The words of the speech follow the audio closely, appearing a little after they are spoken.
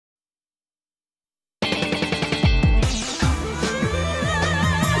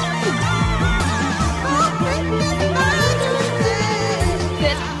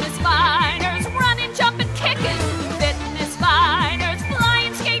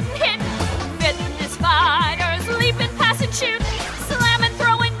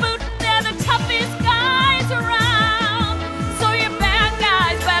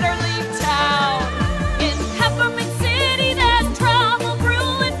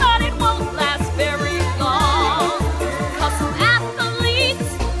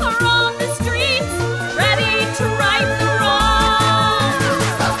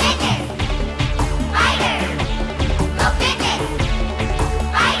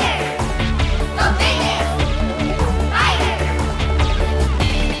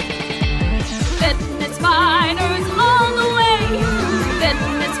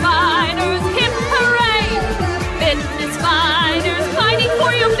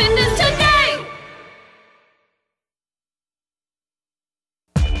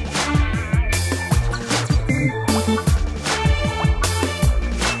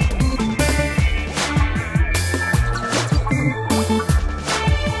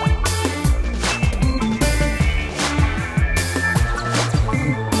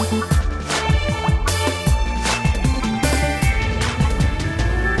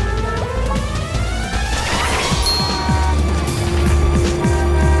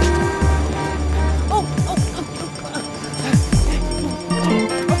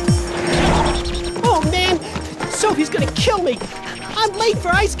quickly. I'm late for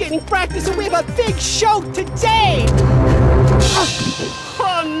ice skating practice and we have a big show today.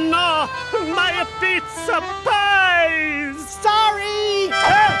 Oh no, my pizza pies! Sorry.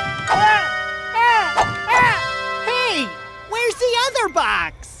 Hey, where's the other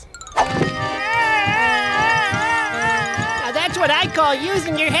box? Now that's what I call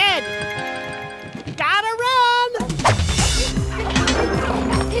using your head. Gotta run.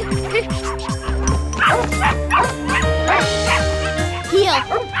 Heel!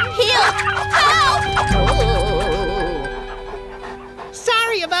 Help!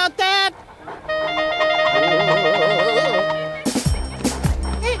 Sorry about that.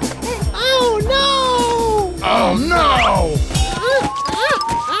 Oh no! Oh no!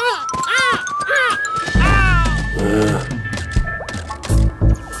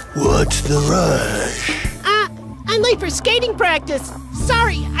 What's the rush? I'm late for skating practice.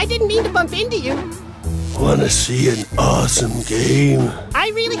 Sorry, I didn't mean to bump into you. Wanna see an awesome game? I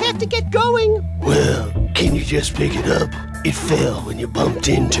really have to get going. Well, can you just pick it up? It fell when you bumped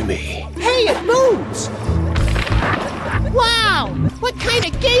into me. Hey, it moves! Wow! What kind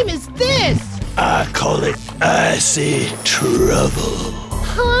of game is this? I call it Icy Trouble.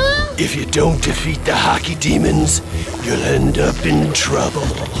 Huh? If you don't defeat the hockey demons, you'll end up in trouble.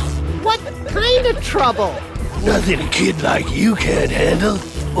 What kind of trouble? Nothing a kid like you can't handle.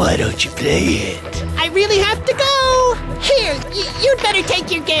 Why don't you play it? I really have to go! Here, you'd better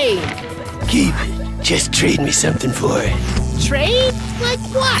take your game. Keep it. Just trade me something for it. Trade? Like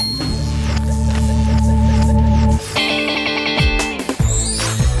what?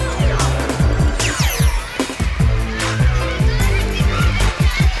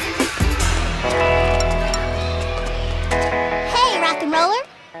 Hey, rock and roller.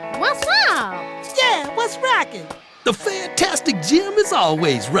 What's up? Yeah, what's rocking? The fantastic gym is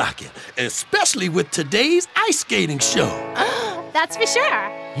always rocking, especially with today's ice skating show. That's for sure.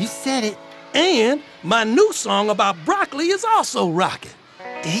 You said it. And my new song about broccoli is also rocking.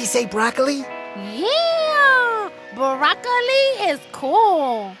 Did he say broccoli? Yeah, broccoli is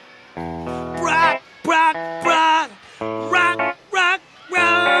cool. Brock, rock, rock, rock, rock.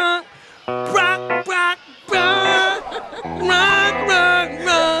 Brock, rock, rock, rock,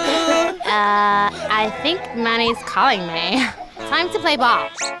 rock. I think Manny's calling me. Time to play ball.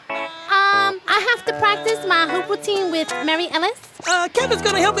 I have to practice my hoop routine with Mary Ellis. Kevin's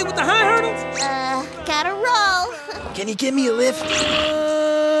gonna help me with the high hurdles. Gotta roll. Can you give me a lift?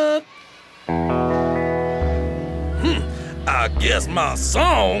 I guess my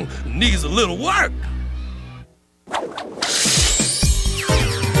song needs a little work.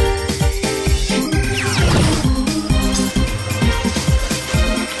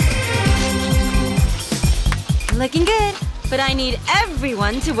 Looking good, but I need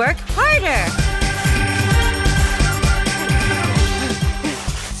everyone to work harder.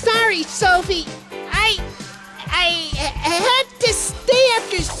 Sorry, Sophie. I had to stay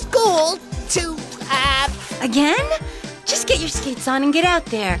after school to, Again? Just get your skates on and get out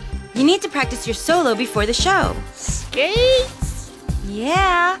there. You need to practice your solo before the show. skates?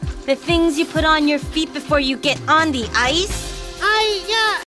 Yeah, the things you put on your feet before you get on the ice.